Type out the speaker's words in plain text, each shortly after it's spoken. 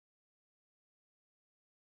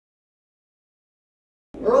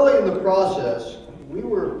Early in the process, we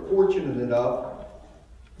were fortunate enough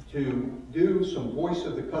to do some voice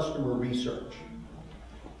of the customer research.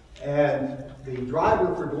 And the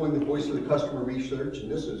driver for doing the voice of the customer research,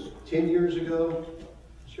 and this is 10 years ago,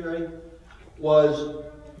 Sherry, was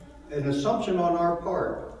an assumption on our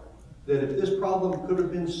part that if this problem could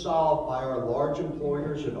have been solved by our large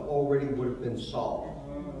employers, it already would have been solved.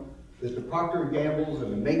 That the Procter & Gamble's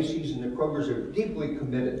and the Macy's and the Kroger's are deeply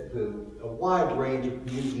committed to a wide range of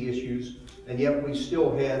community issues, and yet we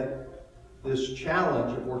still had this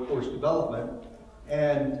challenge of workforce development.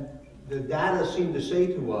 And the data seemed to say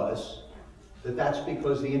to us that that's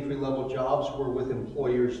because the entry-level jobs were with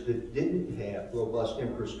employers that didn't have robust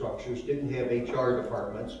infrastructures, didn't have HR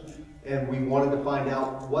departments, and we wanted to find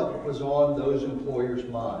out what was on those employers'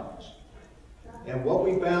 minds. And what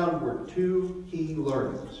we found were two key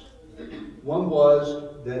learnings. One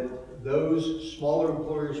was that those smaller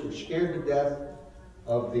employers were scared to death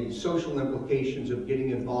of the social implications of getting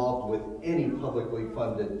involved with any publicly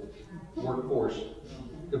funded workforce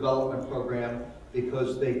development program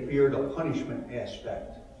because they feared a punishment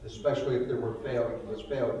aspect, especially if there was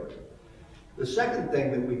failure. The second thing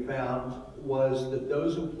that we found was that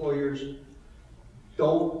those employers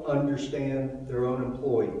don't understand their own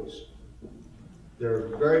employees.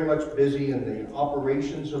 They're very much busy in the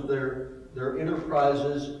operations of their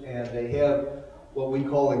enterprises, and they have what we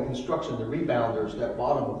call in construction the rebounders, that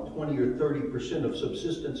bottom of 20 or 30% of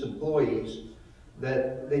subsistence employees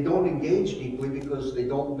that they don't engage deeply because they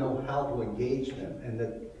don't know how to engage them. And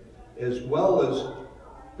that as well as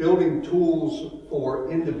building tools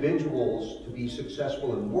for individuals to be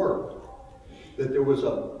successful in work, that there was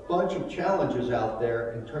a bunch of challenges out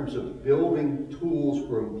there in terms of building tools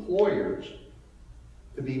for employers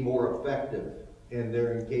to be more effective in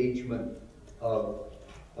their engagement of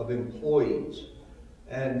employees.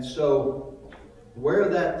 And so where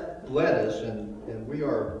that led us, and we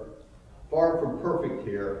are far from perfect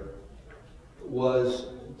here, was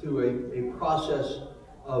to a process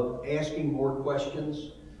of asking more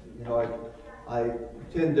questions. You know, I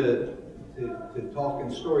tend to talk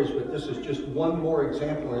in stories, but this is just one more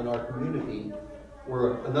example in our community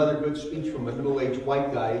where another good speech from a middle-aged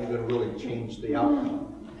white guy is going to really change the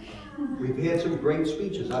outcome. We've had some great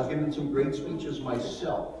speeches. I've given some great speeches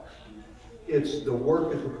myself. It's the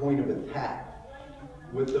work at the point of attack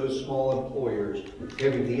with those small employers,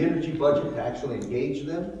 having the energy budget to actually engage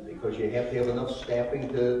them, because you have to have enough staffing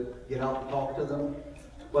to get out and talk to them,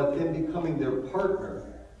 but then becoming their partner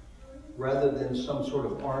rather than some sort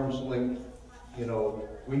of arm's length, you know,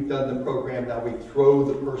 we've done the program, now we throw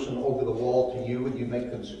the person over the wall to you and you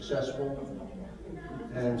make them successful.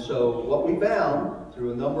 And so what we found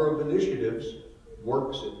through a number of initiatives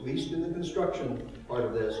works, at least in the construction part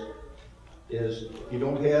of this, is you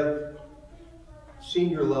don't have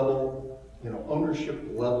senior level, you know, ownership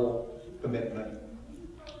level commitment,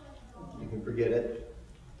 you can forget it.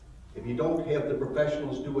 If you don't have the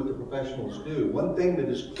professionals do what the professionals do, one thing that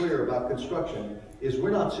is clear about construction is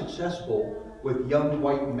we're not successful with young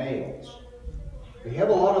white males. We have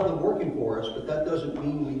a lot of them working for us, but that doesn't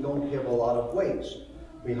mean we don't have a lot of waste.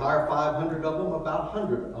 We hire 500 of them, about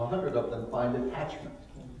 100 of them find attachment.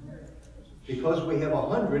 Because we have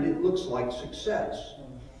 100, it looks like success.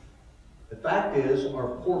 The fact is,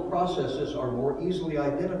 our poor processes are more easily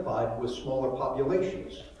identified with smaller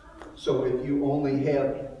populations. So if you only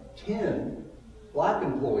have 10 black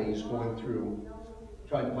employees going through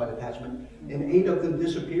trying to find attachment, and 8 of them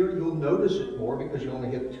disappear, you'll notice it more because you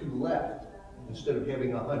only have 2 left instead of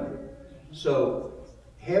having 100. So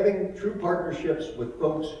having true partnerships with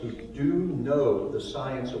folks who do know the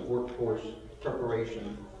science of workforce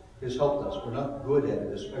preparation has helped us. We're not good at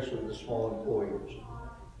it, especially the small employers.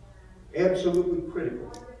 Absolutely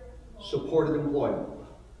critical, supported employment.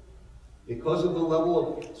 Because of the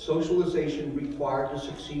level of socialization required to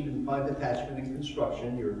succeed and find attachment in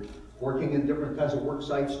construction, you're working in different kinds of work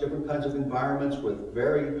sites, different kinds of environments with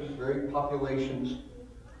varied populations.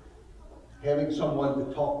 Having someone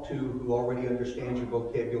to talk to who already understands your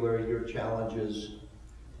vocabulary, your challenges,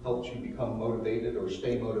 helps you become motivated or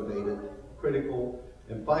stay motivated, critical.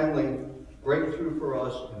 And finally, breakthrough for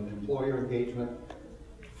us in employer engagement,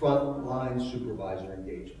 frontline supervisor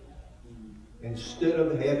engagement. Instead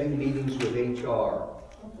of having meetings with HR,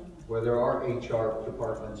 where there are HR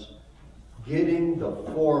departments, getting the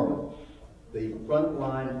foreman, the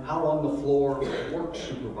frontline, out on the floor work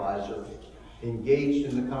supervisor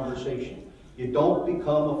engaged in the conversation. You don't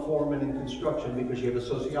become a foreman in construction because you have a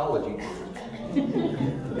sociology degree.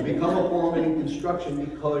 You become a foreman in construction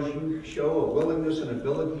because you show a willingness and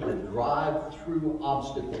ability to drive through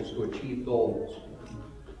obstacles to achieve goals.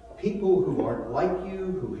 people who aren't like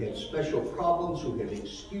you, who have special problems, who have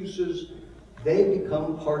excuses, they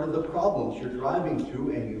become part of the problems you're driving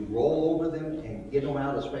through, and you roll over them and get them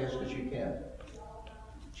out as fast as you can.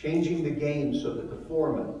 Changing the game so that the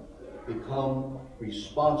foremen become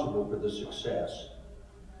responsible for the success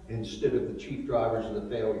instead of the chief drivers of the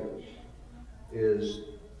failures is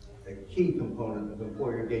a key component of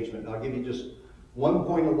employer engagement. And I'll give you just one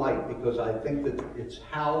point of light, because I think that it's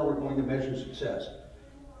how we're going to measure success.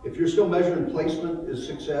 If you're still measuring placement as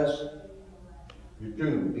success, you're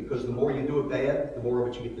doomed, because the more you do it bad, the more of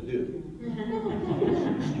it you get to do.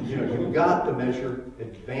 You've got to measure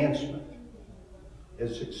advancement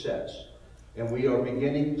as success. And we are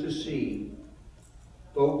beginning to see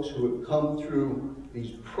folks who have come through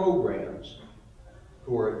these programs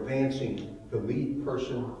who are advancing the lead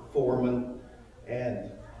person, foreman,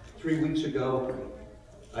 and 3 weeks ago,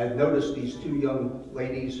 I've noticed these two young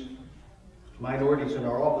ladies, minorities in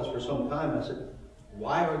our office for some time. I said,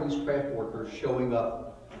 why are these craft workers showing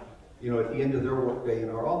up, at the end of their workday in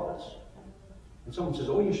our office? And someone says,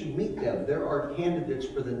 oh, you should meet them. There are candidates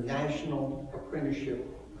for the National Apprenticeship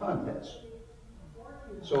Contest.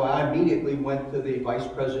 So I immediately went to the Vice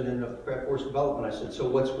President of Craft Force Development. I said, so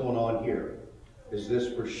what's going on here? Is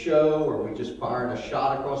this for show, or are we just firing a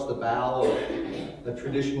shot across the bow of a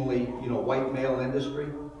traditionally, white male industry?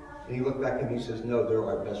 And he looked back at me and says, no, they're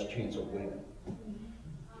our best chance of winning.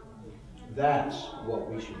 That's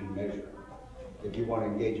what we should be measuring if you want to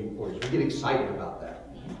engage employees. We get excited about that.